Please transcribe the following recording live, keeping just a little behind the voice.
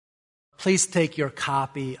please take your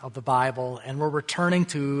copy of the Bible, and we're returning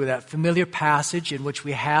to that familiar passage in which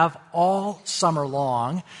we have all summer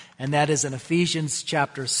long, and that is in Ephesians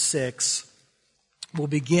chapter 6. We'll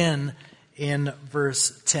begin in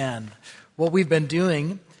verse 10. What we've been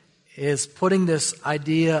doing is putting this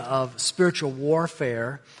idea of spiritual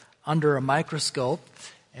warfare under a microscope,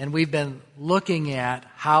 and we've been looking at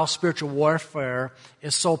how spiritual warfare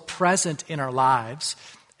is so present in our lives.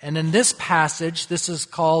 And in this passage, this is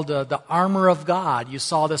called the armor of God. You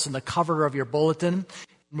saw this in the cover of your bulletin.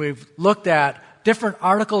 We've looked at different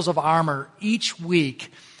articles of armor each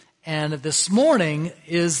week. And this morning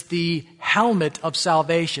is the helmet of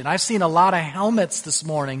salvation. I've seen a lot of helmets this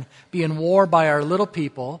morning being worn by our little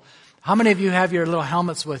people. How many of you have your little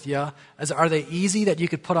helmets with you? Are they easy that you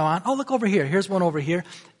could put them on? Oh, look over here. Here's one over here.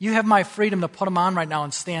 You have my freedom to put them on right now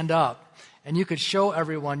and stand up. And you could show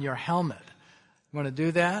everyone your helmet. You want to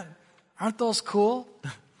do that? Aren't those cool?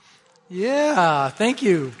 Yeah, thank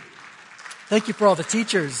you. Thank you for all the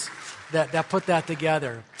teachers that put that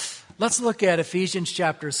together. Let's look at Ephesians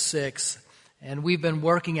chapter 6. And we've been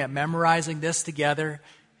working at memorizing this together.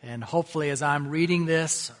 And hopefully as I'm reading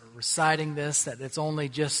this, or reciting this, that it's only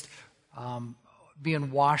just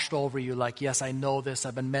being washed over you like, yes, I know this.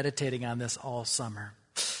 I've been meditating on this all summer.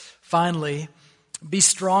 Finally, be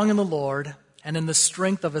strong in the Lord and in the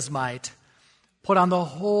strength of His might. Put on the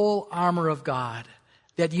whole armor of God,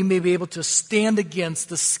 that you may be able to stand against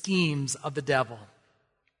the schemes of the devil.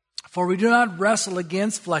 For we do not wrestle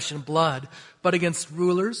against flesh and blood, but against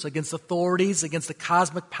rulers, against authorities, against the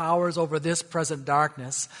cosmic powers over this present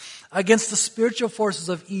darkness, against the spiritual forces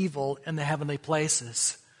of evil in the heavenly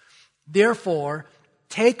places. Therefore,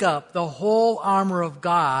 take up the whole armor of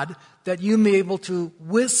God, that you may be able to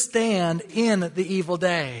withstand in the evil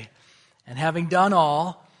day, and having done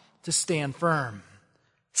all, to stand firm.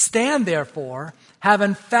 Stand therefore,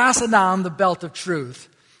 having fastened on the belt of truth,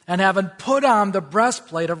 and having put on the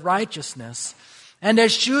breastplate of righteousness, and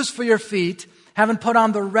as shoes for your feet, having put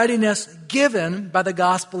on the readiness given by the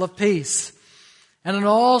gospel of peace. And in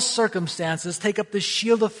all circumstances, take up the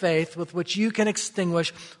shield of faith with which you can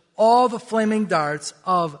extinguish all the flaming darts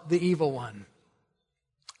of the evil one.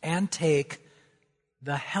 And take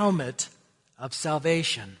the helmet of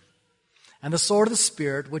salvation, and the sword of the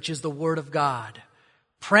Spirit, which is the Word of God,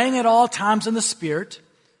 praying at all times in the Spirit,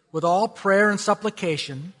 with all prayer and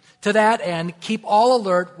supplication. To that end, keep all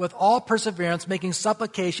alert with all perseverance, making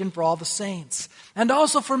supplication for all the saints, and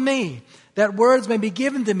also for me, that words may be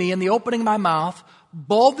given to me in the opening of my mouth,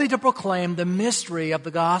 boldly to proclaim the mystery of the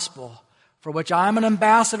gospel, for which I am an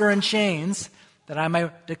ambassador in chains, that I may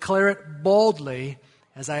declare it boldly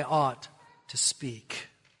as I ought to speak.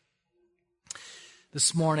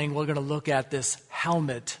 This morning, we're going to look at this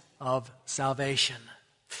helmet of salvation.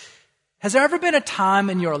 Has there ever been a time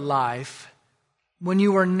in your life when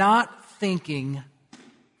you were not thinking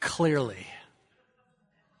clearly?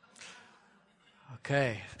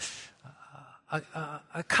 Okay.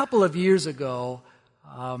 A couple of years ago,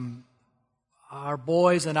 our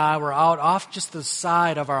boys and I were out off just the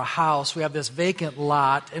side of our house. We have this vacant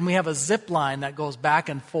lot, and we have a zip line that goes back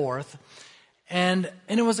and forth. And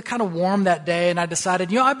it was kind of warm that day, and I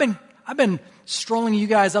decided, I've been strolling you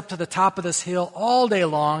guys up to the top of this hill all day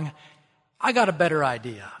long. I got a better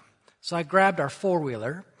idea. So I grabbed our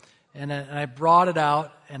four-wheeler, and I brought it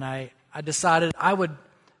out, and I decided I would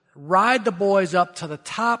ride the boys up to the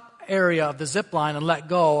top area of the zip line and let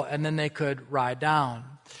go, and then they could ride down.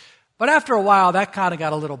 But after a while, that kind of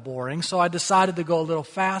got a little boring, so I decided to go a little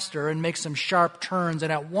faster and make some sharp turns.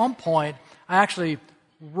 And at one point, I actually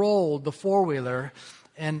rolled the four-wheeler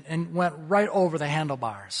and went right over the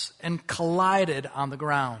handlebars and collided on the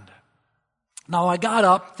ground. Now, I got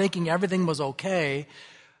up thinking everything was okay,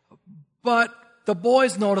 but the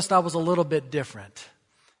boys noticed I was a little bit different.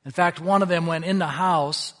 In fact, one of them went in the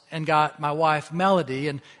house and got my wife, Melody,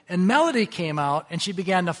 and Melody came out and she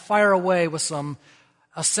began to fire away with some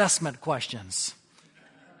assessment questions.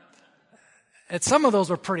 And some of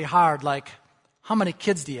those were pretty hard, like, how many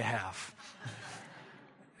kids do you have?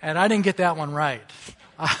 And I didn't get that one right.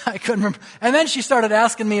 I couldn't remember. And then she started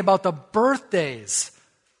asking me about the birthdays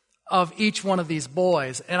of each one of these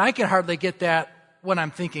boys. And I can hardly get that when I'm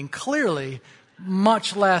thinking clearly,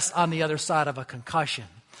 much less on the other side of a concussion.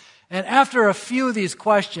 And after a few of these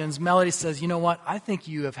questions, Melody says, you know what? I think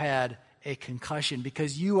you have had a concussion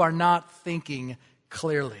because you are not thinking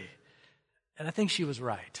clearly. And I think she was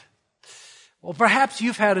right. Well, perhaps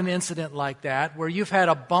you've had an incident like that where you've had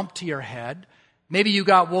a bump to your head. Maybe you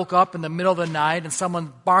woke up in the middle of the night and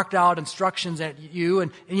someone barked out instructions at you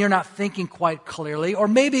and you're not thinking quite clearly. Or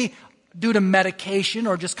maybe due to medication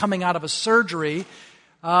or just coming out of a surgery,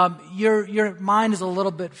 your mind is a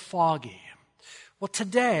little bit foggy. Well,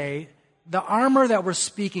 today, the armor that we're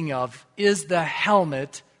speaking of is the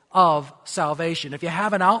helmet of salvation. If you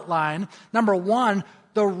have an outline, number one,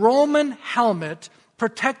 the Roman helmet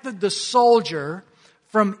protected the soldier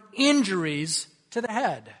from injuries to the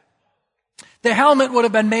head. The helmet would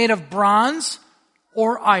have been made of bronze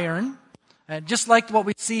or iron. And just like what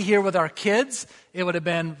we see here with our kids, it would have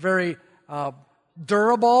been very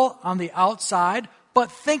durable on the outside.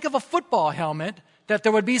 But think of a football helmet, that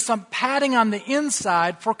there would be some padding on the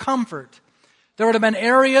inside for comfort. There would have been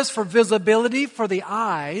areas for visibility for the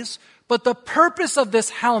eyes, but the purpose of this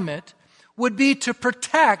helmet would be to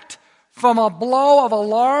protect from a blow of a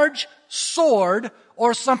large sword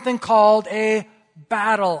or something called a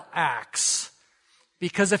battle axe.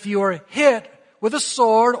 Because if you were hit with a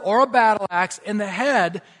sword or a battle axe in the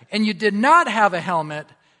head and you did not have a helmet,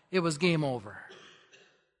 it was game over.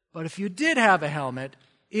 But if you did have a helmet,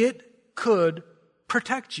 it could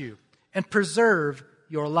protect you and preserve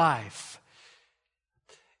your life.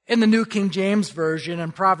 In the New King James Version,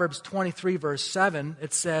 in Proverbs 23, verse 7,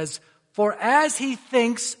 it says, "For as he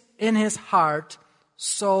thinks in his heart,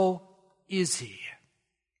 so is he."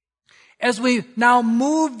 As we now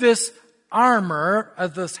move this armor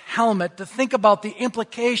of this helmet to think about the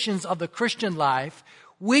implications of the Christian life,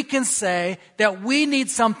 we can say that we need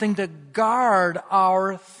something to guard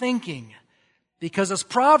our thinking. Because as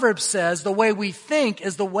Proverbs says, the way we think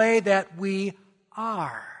is the way that we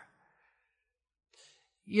are.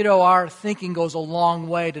 You know, our thinking goes a long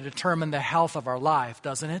way to determine the health of our life,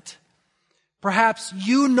 doesn't it? Perhaps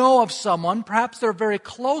you know of someone, perhaps they're very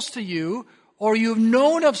close to you, or you've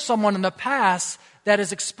known of someone in the past that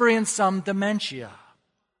has experienced some dementia.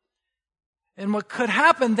 And what could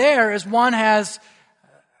happen there is one has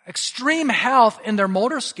extreme health in their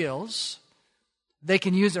motor skills. They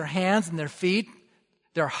can use their hands and their feet,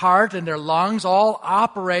 their heart and their lungs all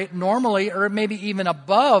operate normally or maybe even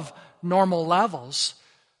above normal levels,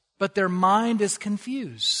 but their mind is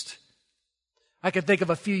confused. I could think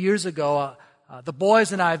of a few years ago, the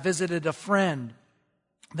boys and I visited a friend.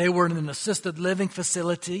 They were in an assisted living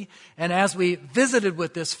facility, and as we visited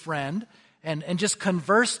with this friend and just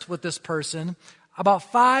conversed with this person, about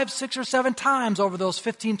 5, 6, or 7 times over those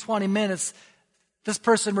 15, 20 minutes, this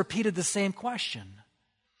person repeated the same question.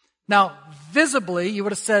 Now, visibly, you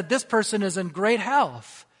would have said, this person is in great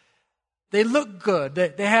health. They look good.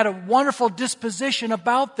 They had a wonderful disposition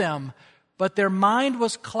about them, but their mind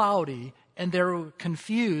was cloudy and they were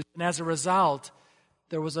confused. And as a result,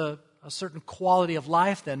 there was a certain quality of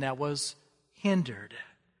life then that was hindered.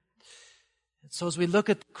 And so as we look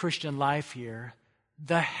at the Christian life here,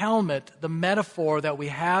 the helmet, the metaphor that we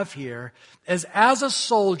have here, is as a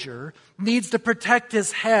soldier needs to protect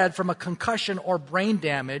his head from a concussion or brain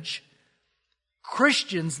damage,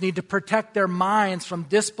 Christians need to protect their minds from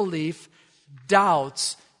disbelief,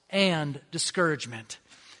 doubts, and discouragement.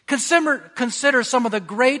 Consider some of the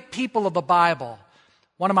great people of the Bible.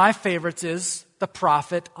 One of my favorites is the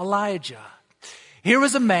prophet Elijah. Here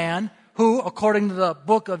was a man who, according to the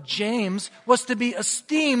book of James, was to be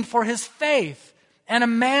esteemed for his faith and a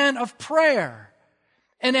man of prayer.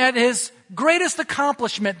 And at his greatest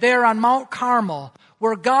accomplishment there on Mount Carmel,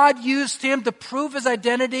 where God used him to prove his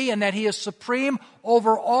identity and that he is supreme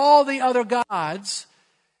over all the other gods,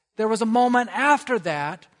 there was a moment after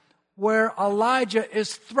that where Elijah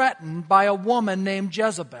is threatened by a woman named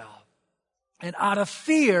Jezebel. And out of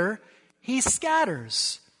fear, he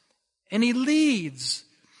scatters and he leads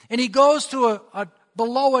and he goes to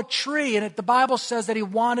below a tree, and the Bible says that he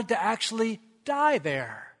wanted to actually die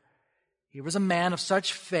there. He was a man of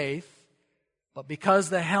such faith, but because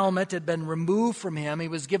the helmet had been removed from him, he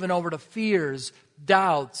was given over to fears,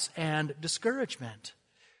 doubts, and discouragement.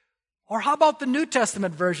 Or how about the New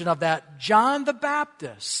Testament version of that, John the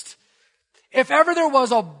Baptist? If ever there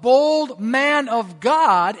was a bold man of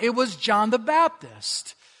God, it was John the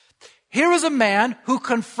Baptist. Here was a man who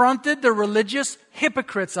confronted the religious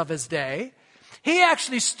hypocrites of his day. He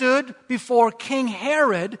actually stood before King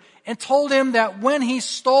Herod and told him that when he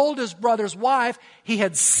stole his brother's wife, he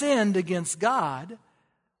had sinned against God.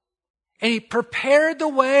 And he prepared the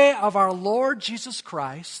way of our Lord Jesus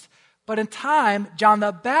Christ. But in time, John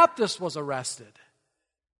the Baptist was arrested.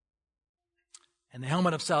 And the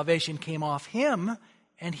helmet of salvation came off him,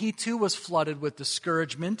 and he too was flooded with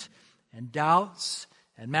discouragement and doubts.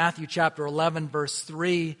 In Matthew chapter 11, verse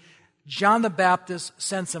 3, John the Baptist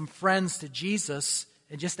sent some friends to Jesus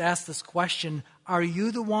and just asked this question, "Are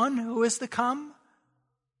you the one who is to come?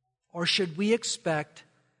 Or should we expect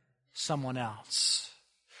someone else?"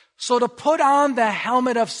 So to put on the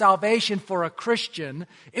helmet of salvation for a Christian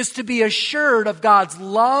is to be assured of God's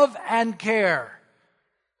love and care.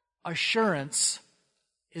 Assurance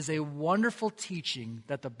is a wonderful teaching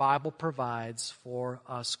that the Bible provides for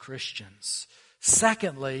us Christians.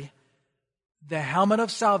 Secondly, the helmet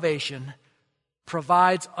of salvation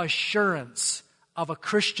provides assurance of a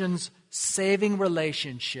Christian's saving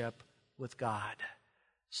relationship with God.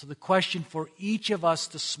 So the question for each of us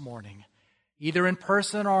this morning, either in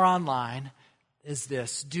person or online, is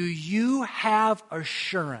this: do you have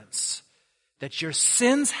assurance that your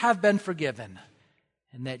sins have been forgiven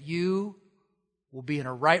and that you will be in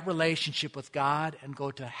a right relationship with God and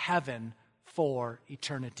go to heaven for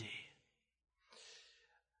eternity?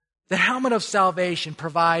 The helmet of salvation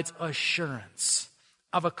provides assurance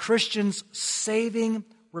of a Christian's saving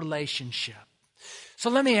relationship.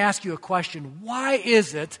 So let me ask you a question. Why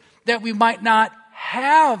is it that we might not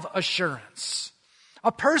have assurance?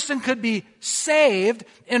 A person could be saved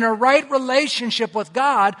in a right relationship with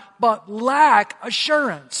God, but lack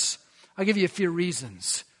assurance. I'll give you a few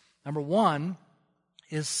reasons. Number one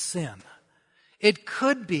is sin. It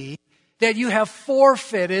could be that you have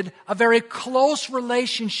forfeited a very close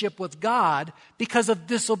relationship with God because of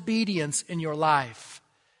disobedience in your life.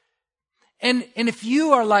 And if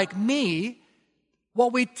you are like me,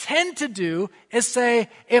 what we tend to do is say,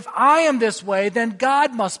 if I am this way, then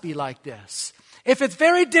God must be like this. If it's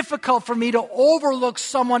very difficult for me to overlook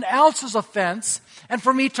someone else's offense and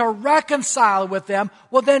for me to reconcile with them,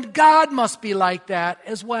 well, then God must be like that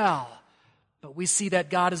as well. But we see that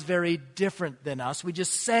God is very different than us. We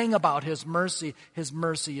just sang about His mercy. His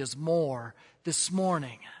mercy is more this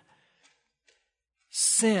morning.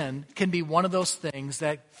 Sin can be one of those things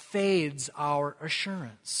that fades our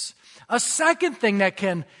assurance. A second thing that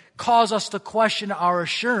can cause us to question our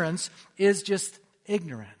assurance is just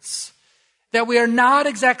ignorance. That we are not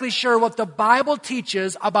exactly sure what the Bible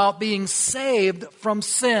teaches about being saved from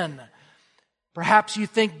sin. Perhaps you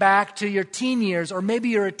think back to your teen years, or maybe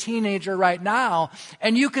you're a teenager right now,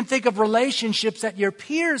 and you can think of relationships that your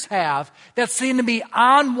peers have that seem to be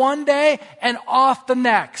on one day and off the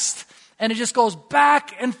next. And it just goes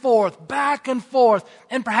back and forth, back and forth.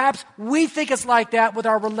 And perhaps we think it's like that with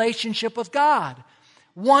our relationship with God.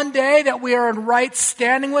 One day that we are in right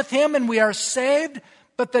standing with Him and we are saved,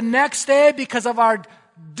 but the next day, because of our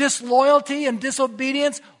disloyalty and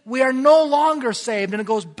disobedience, we are no longer saved, and it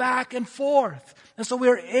goes back and forth. And so we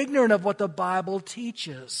are ignorant of what the Bible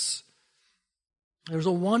teaches. There's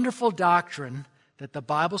a wonderful doctrine that the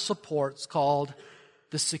Bible supports called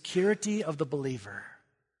the security of the believer.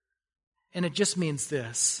 And it just means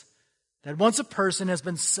this, that once a person has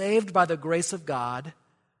been saved by the grace of God,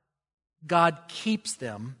 God keeps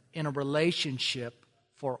them in a relationship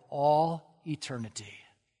for all eternity.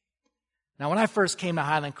 Now, when I first came to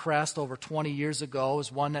Highland Crest over 20 years ago,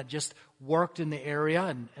 as one that just worked in the area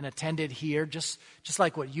and attended here, just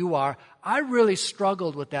like what you are, I really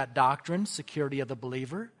struggled with that doctrine, security of the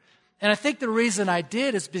believer. And I think the reason I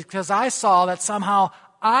did is because I saw that somehow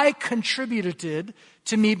I contributed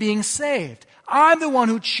to me being saved. I'm the one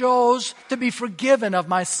who chose to be forgiven of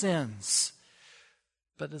my sins.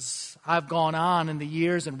 But as I've gone on in the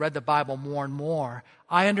years and read the Bible more and more,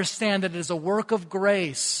 I understand that it is a work of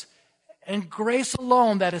grace, and grace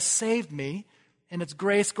alone that has saved me, and it's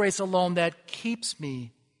grace alone that keeps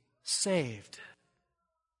me saved.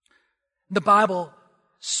 The Bible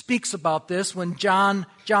speaks about this when John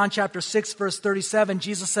chapter 6, verse 37,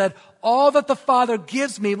 Jesus said, "All that the Father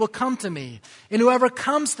gives me will come to me, and whoever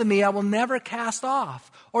comes to me I will never cast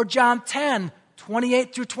off." Or John 10,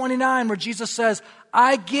 28 through 29, where Jesus says,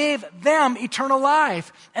 "I gave them eternal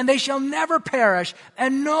life, and they shall never perish,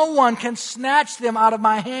 and no one can snatch them out of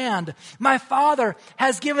my hand. My Father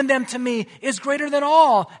has given them to me, is greater than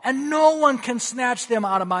all, and no one can snatch them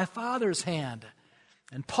out of my Father's hand."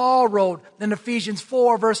 And Paul wrote in Ephesians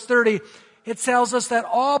 4, verse 30, it tells us that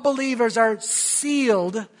all believers are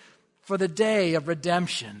sealed for the day of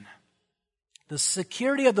redemption. The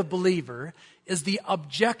security of the believer is the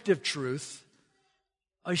objective truth.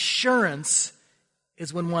 Assurance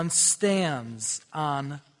is when one stands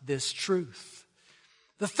on this truth.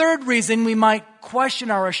 The third reason we might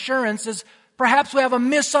question our assurance is perhaps we have a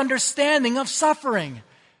misunderstanding of suffering.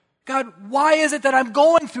 God, why is it that I'm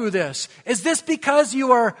going through this? Is this because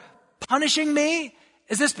you are punishing me?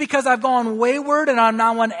 Is this because I've gone wayward and I'm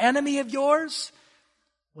now an enemy of yours?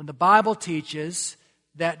 When the Bible teaches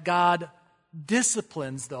that God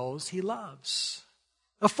disciplines those He loves.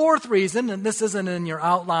 A fourth reason, and this isn't in your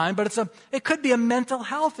outline, but it could be a mental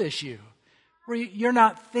health issue where you're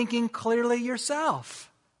not thinking clearly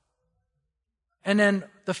yourself. And then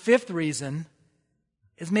the fifth reason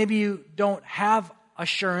is maybe you don't have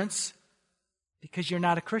assurance because you're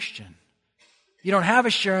not a Christian. You don't have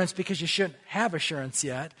assurance because you shouldn't have assurance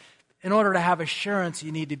yet. In order to have assurance,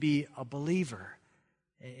 you need to be a believer.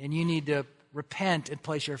 And you need to repent and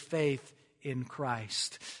place your faith in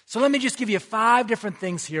Christ. So let me just give you 5 different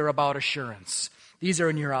things here about assurance. These are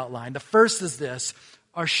in your outline. The first is this: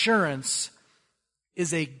 assurance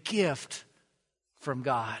is a gift from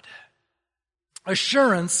God.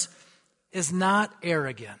 Assurance is not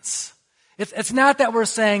arrogance. It's not that we're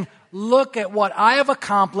saying, look at what I have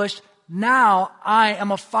accomplished, now I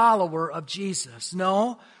am a follower of Jesus.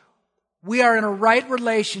 No, we are in a right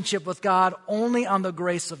relationship with God only on the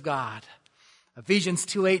grace of God. Ephesians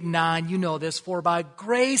 2:8-9, you know this: for by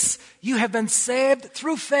grace you have been saved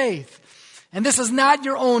through faith. And this is not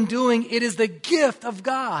your own doing, it is the gift of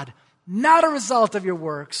God, not a result of your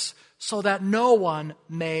works, so that no one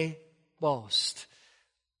may boast.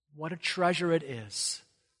 What a treasure it is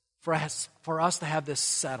for us to have this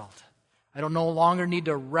settled. I don't no longer need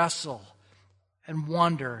to wrestle and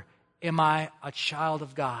wonder, am I a child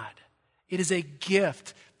of God? It is a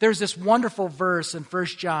gift. There's this wonderful verse in 1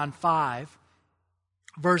 John 5,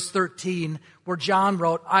 verse 13, where John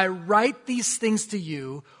wrote, I write these things to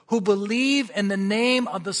you who believe in the name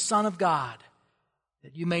of the Son of God,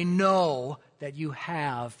 that you may know that you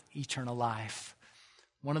have eternal life.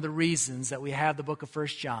 One of the reasons that we have the book of 1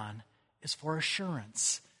 John is for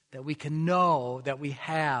assurance, that we can know that we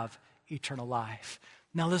have eternal life.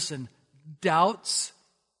 Now listen, doubts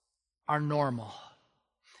are normal.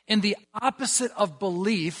 And the opposite of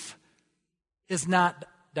belief is not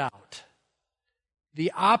doubt.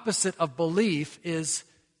 The opposite of belief is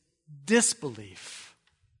disbelief.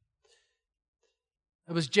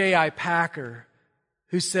 It was J.I. Packer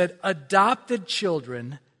who said, adopted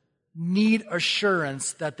children need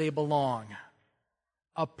assurance that they belong.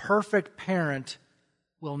 A perfect parent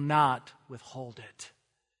will not withhold it.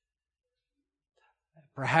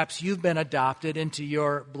 Perhaps you've been adopted into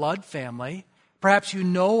your blood family. Perhaps you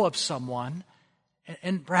know of someone,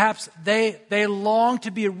 and perhaps they long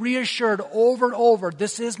to be reassured over and over,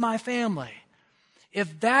 this is my family.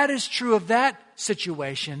 If that is true of that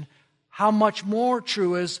situation, how much more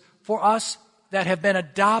true is for us that have been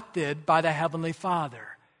adopted by the Heavenly Father?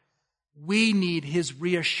 We need His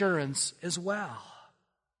reassurance as well.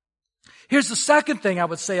 Here's the second thing I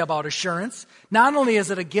would say about assurance. Not only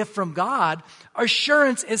is it a gift from God,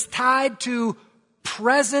 assurance is tied to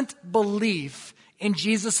present belief in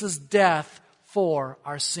Jesus' death for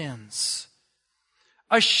our sins.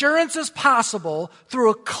 Assurance is possible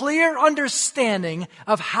through a clear understanding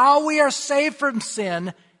of how we are saved from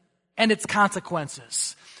sin and its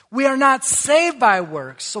consequences. We are not saved by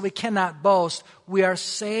works, so we cannot boast. We are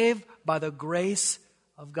saved by the grace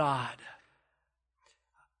of God.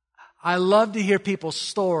 I love to hear people's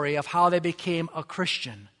story of how they became a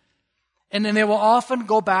Christian. And then they will often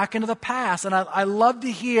go back into the past. And I love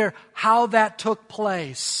to hear how that took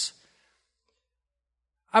place.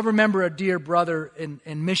 I remember a dear brother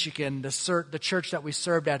in Michigan, the church that we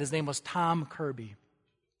served at. His name was Tom Kirby.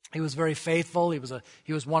 He was very faithful. He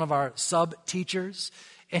was one of our sub-teachers.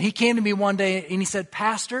 And he came to me one day and he said,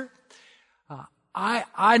 Pastor,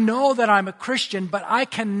 I know that I'm a Christian, but I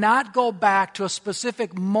cannot go back to a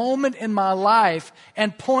specific moment in my life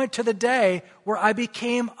and point to the day where I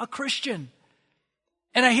became a Christian.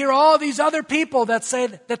 And I hear all these other people that say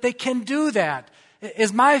that they can do that.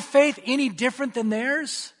 Is my faith any different than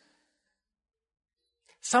theirs?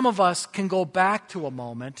 Some of us can go back to a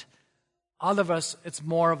moment. All of us, it's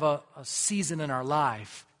more of a season in our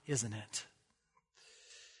life, isn't it?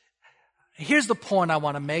 Here's the point I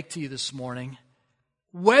want to make to you this morning.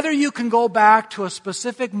 Whether you can go back to a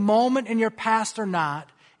specific moment in your past or not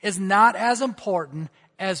is not as important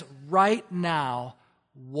as right now,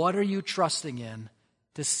 what are you trusting in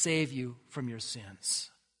to save you from your sins?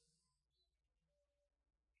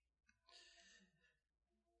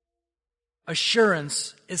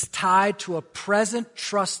 Assurance is tied to a present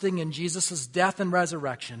trusting in Jesus' death and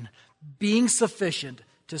resurrection being sufficient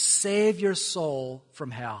to save your soul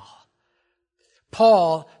from hell.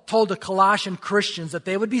 Paul told the Colossian Christians that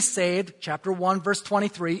they would be saved, chapter 1, verse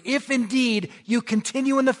 23, if indeed you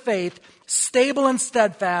continue in the faith, stable and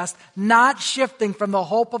steadfast, not shifting from the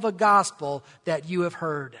hope of the gospel that you have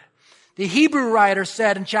heard. The Hebrew writer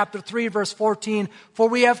said in chapter 3, verse 14, for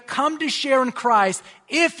we have come to share in Christ,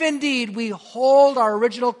 if indeed we hold our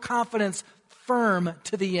original confidence firm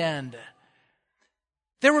to the end.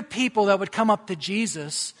 There were people that would come up to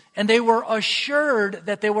Jesus and they were assured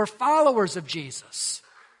that they were followers of Jesus.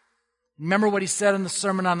 Remember what he said in the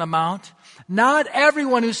Sermon on the Mount? Not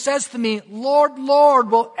everyone who says to me, Lord,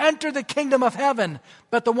 Lord, will enter the kingdom of heaven,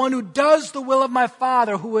 but the one who does the will of my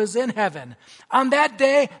Father who is in heaven. On that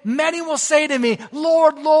day, many will say to me,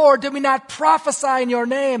 Lord, Lord, did we not prophesy in your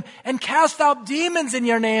name and cast out demons in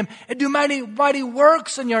your name and do mighty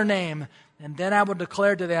works in your name? And then I will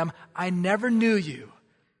declare to them, I never knew you.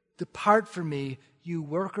 Depart from me, you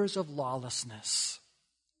workers of lawlessness.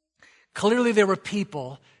 Clearly there were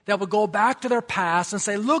people that would go back to their past and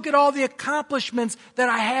say, look at all the accomplishments that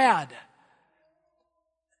I had.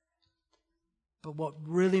 But what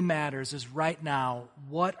really matters is right now,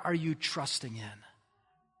 what are you trusting in?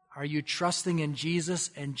 Are you trusting in Jesus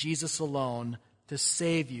and Jesus alone to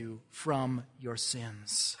save you from your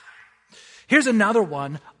sins? Here's another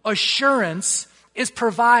one. Assurance is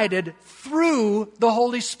provided through the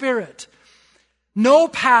Holy Spirit. No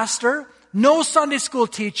pastor, no Sunday school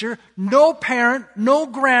teacher, no parent, no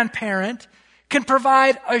grandparent can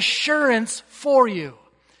provide assurance for you.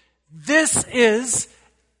 This is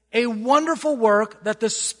a wonderful work that the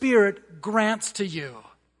Spirit grants to you.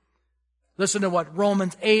 Listen to what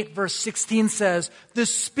Romans 8 verse 16 says. The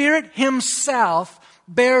Spirit Himself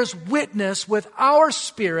bears witness with our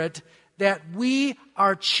spirit that we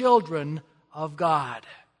are children of God.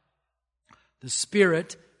 The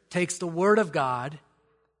Spirit takes the Word of God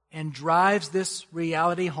and drives this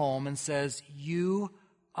reality home and says, you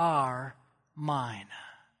are mine.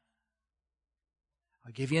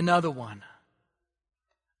 I'll give you another one.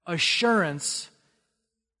 Assurance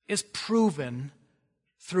is proven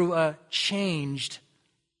through a changed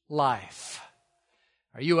life.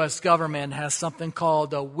 Our U.S. government has something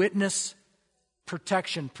called a Witness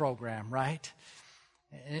Protection Program, right?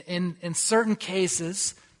 In certain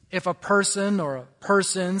cases, if a person or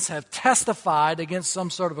persons have testified against some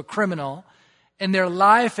sort of a criminal and their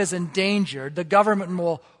life is endangered, the government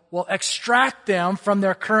will extract them from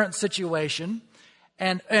their current situation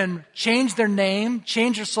and change their name,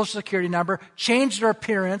 change their social security number, change their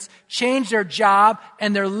appearance, change their job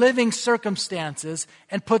and their living circumstances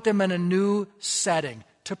and put them in a new setting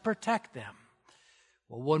to protect them.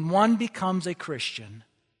 Well, when one becomes a Christian,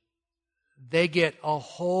 they get a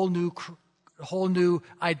whole new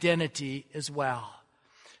identity as well.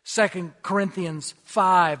 2 Corinthians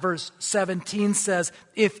 5 verse 17 says,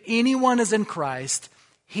 if anyone is in Christ,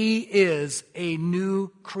 he is a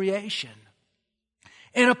new creation.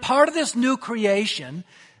 And a part of this new creation,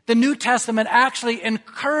 the New Testament actually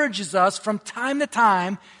encourages us from time to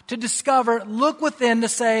time to discover, look within to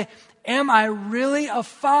say, am I really a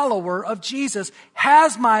follower of Jesus?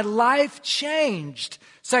 Has my life changed?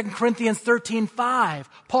 2 Corinthians 13:5,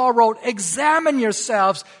 Paul wrote, examine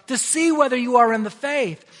yourselves to see whether you are in the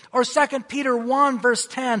faith. Or 2 Peter 1 verse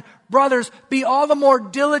 10, brothers, be all the more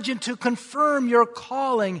diligent to confirm your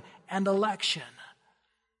calling and election.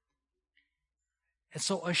 And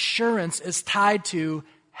so assurance is tied to,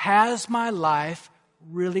 has my life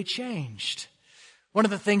really changed? One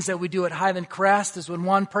of the things that we do at Highland Crest is when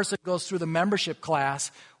one person goes through the membership class,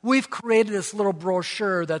 we've created this little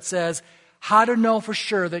brochure that says, how to know for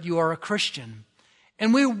sure that you are a Christian.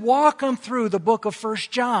 And we walk them through the book of 1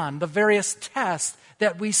 John, the various tests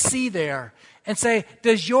that we see there, and say,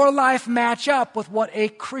 does your life match up with what a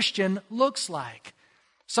Christian looks like?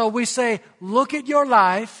 So we say, look at your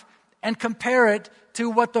life and compare it to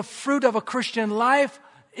what the fruit of a Christian life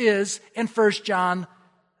is in 1 John,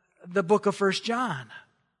 the book of 1 John.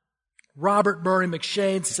 Robert Murray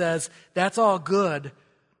McShane says, that's all good,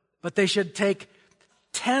 but they should take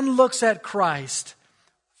 10 looks at Christ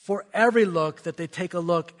for every look that they take a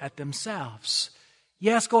look at themselves.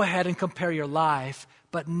 Yes, go ahead and compare your life,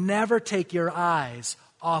 but never take your eyes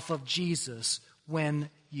off of Jesus when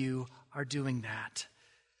you are doing that.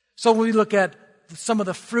 So when we look at some of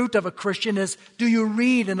the fruit of a Christian is, do you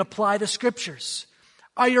read and apply the Scriptures?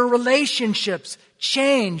 Are your relationships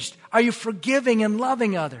changed? Are you forgiving and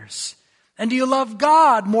loving others? And do you love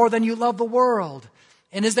God more than you love the world?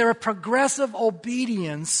 And is there a progressive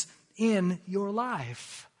obedience in your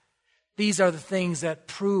life? These are the things that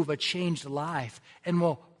prove a changed life and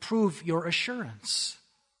will prove your assurance.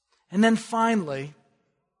 And then finally,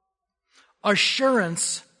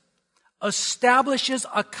 assurance establishes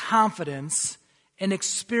a confidence in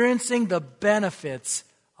experiencing the benefits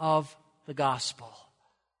of the gospel.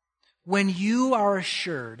 When you are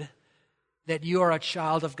assured that you are a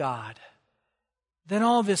child of God, then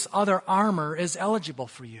all this other armor is eligible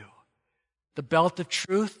for you. The belt of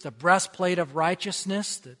truth, the breastplate of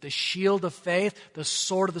righteousness, the shield of faith, the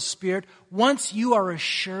sword of the Spirit. Once you are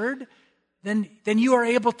assured, then you are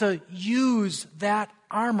able to use that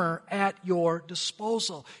armor at your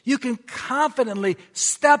disposal. You can confidently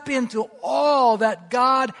step into all that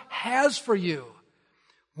God has for you.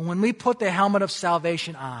 When we put the helmet of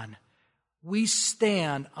salvation on, we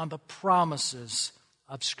stand on the promises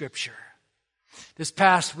of Scripture. This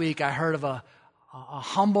past week, I heard of a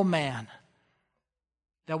humble man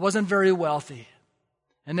that wasn't very wealthy.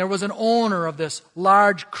 And there was an owner of this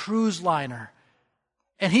large cruise liner.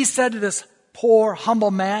 And he said to this poor,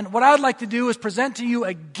 humble man, what I'd like to do is present to you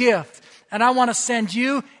a gift. And I want to send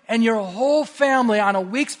you and your whole family on a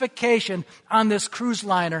week's vacation on this cruise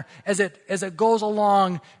liner as it goes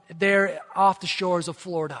along there off the shores of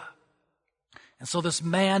Florida. And so this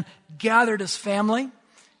man gathered his family,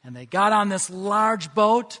 and they got on this large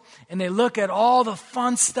boat, and they looked at all the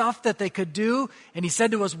fun stuff that they could do. And he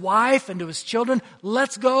said to his wife and to his children,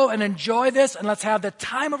 let's go and enjoy this, and let's have the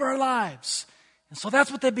time of our lives. And so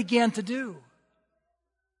that's what they began to do.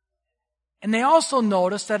 And they also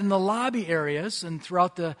noticed that in the lobby areas and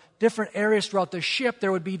throughout the different areas throughout the ship,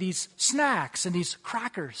 there would be these snacks and these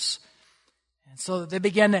crackers. And so they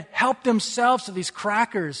began to help themselves to these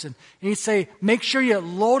crackers. And he'd say, make sure you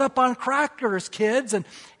load up on crackers, kids. And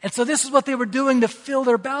so this is what they were doing to fill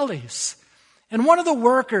their bellies. And one of the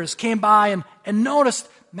workers came by and noticed,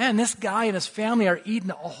 man, this guy and his family are eating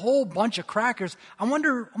a whole bunch of crackers. I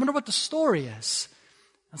wonder what the story is.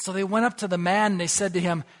 And so they went up to the man and they said to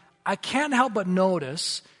him, I can't help but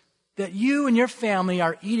notice that you and your family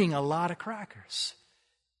are eating a lot of crackers.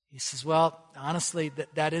 He says, well, honestly,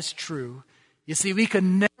 that is true. You see, we could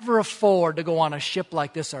never afford to go on a ship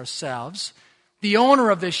like this ourselves. The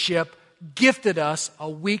owner of this ship gifted us a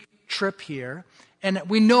week trip here. And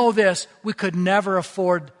we know this, we could never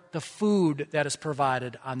afford the food that is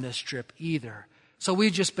provided on this trip either. So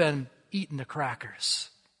we've just been eating the crackers.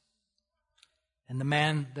 And the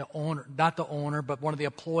man, the owner, not the owner, but one of the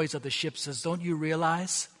employees of the ship says, don't you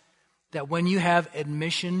realize that when you have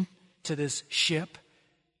admission to this ship,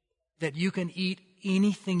 that you can eat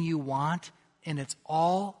anything you want and it's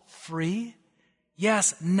all free?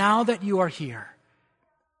 Yes, now that you are here,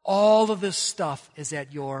 all of this stuff is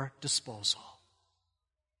at your disposal.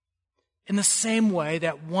 In the same way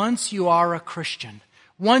that once you are a Christian,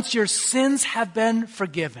 once your sins have been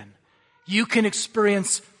forgiven, you can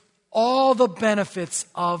experience all the benefits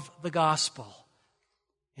of the gospel.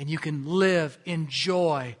 And you can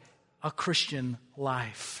enjoy a Christian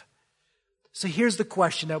life. So here's the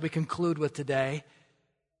question that we conclude with today.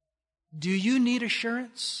 Do you need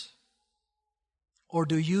assurance? Or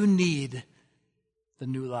do you need the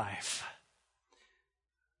new life?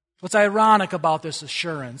 What's ironic about this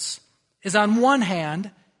assurance is on one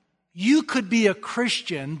hand, you could be a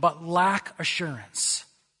Christian but lack assurance.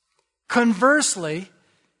 Conversely,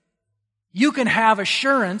 you can have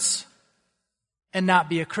assurance and not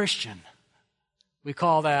be a Christian. We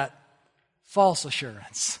call that false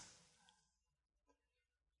assurance.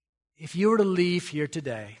 If you were to leave here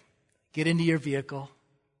today, get into your vehicle,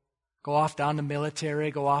 go off down to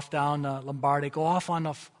Military, go off down to Lombardi, go off on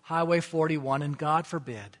the Highway 41, and God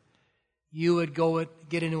forbid, you would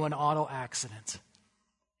get into an auto accident,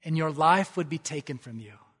 and your life would be taken from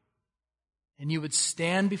you. And you would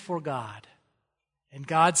stand before God, and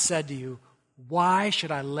God said to you, why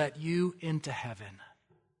should I let you into heaven?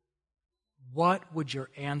 What would your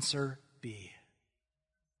answer be?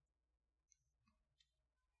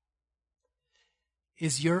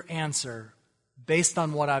 Is your answer based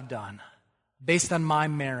on what I've done, based on my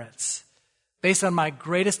merits, based on my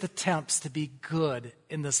greatest attempts to be good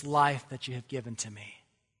in this life that you have given to me?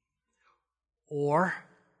 Or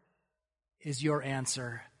is your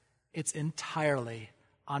answer, it's entirely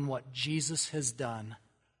on what Jesus has done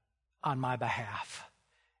on my behalf?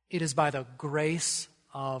 It is by the grace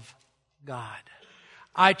of God.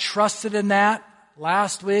 I trusted in that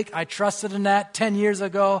last week. I trusted in that 10 years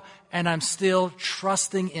ago, and I'm still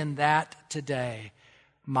trusting in that today.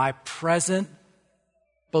 My present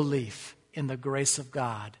belief in the grace of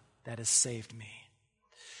God that has saved me.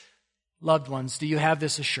 Loved ones, do you have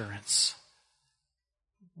this assurance?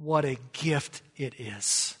 What a gift it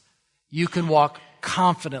is. You can walk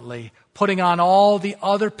confidently, putting on all the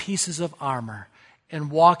other pieces of armor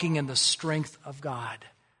and walking in the strength of God.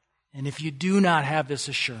 And if you do not have this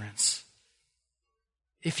assurance,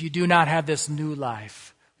 if you do not have this new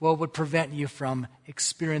life, what would prevent you from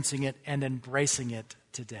experiencing it and embracing it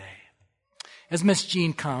today? As Miss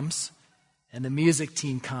Jean comes and the music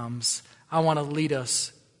team comes, I want to lead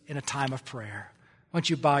us in a time of prayer. Why don't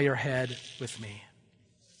you bow your head with me?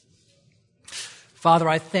 Father,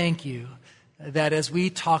 I thank you that as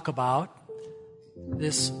we talk about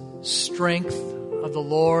this strength of the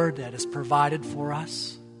Lord that is provided for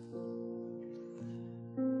us,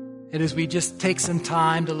 And as we just take some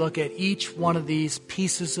time to look at each one of these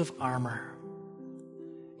pieces of armor,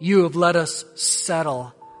 you have let us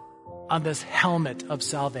settle on this helmet of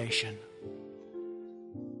salvation.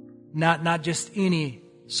 Not just any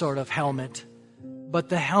sort of helmet, but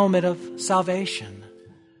the helmet of salvation.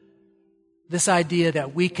 This idea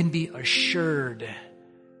that we can be assured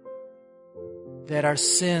that our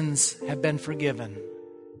sins have been forgiven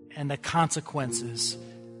and the consequences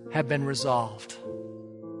have been resolved.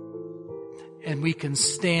 And we can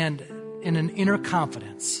stand in an inner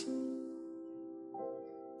confidence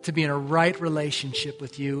to be in a right relationship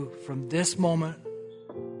with you from this moment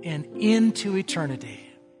and into eternity.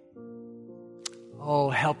 Oh,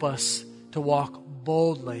 help us to walk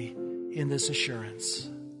boldly in this assurance.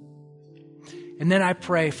 And then I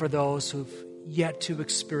pray for those who've yet to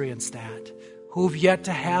experience that, who've yet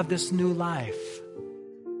to have this new life.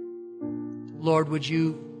 Lord, would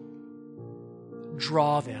you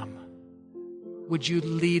draw them? Would you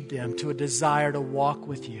lead them to a desire to walk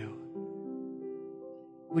with you?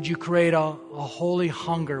 Would you create a holy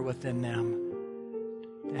hunger within them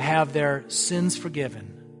to have their sins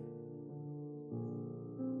forgiven,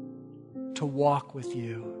 to walk with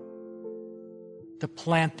you, to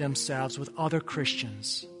plant themselves with other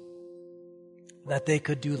Christians, that they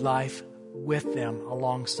could do life with them,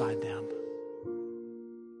 alongside them.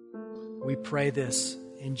 We pray this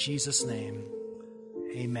in Jesus' name.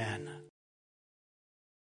 Amen.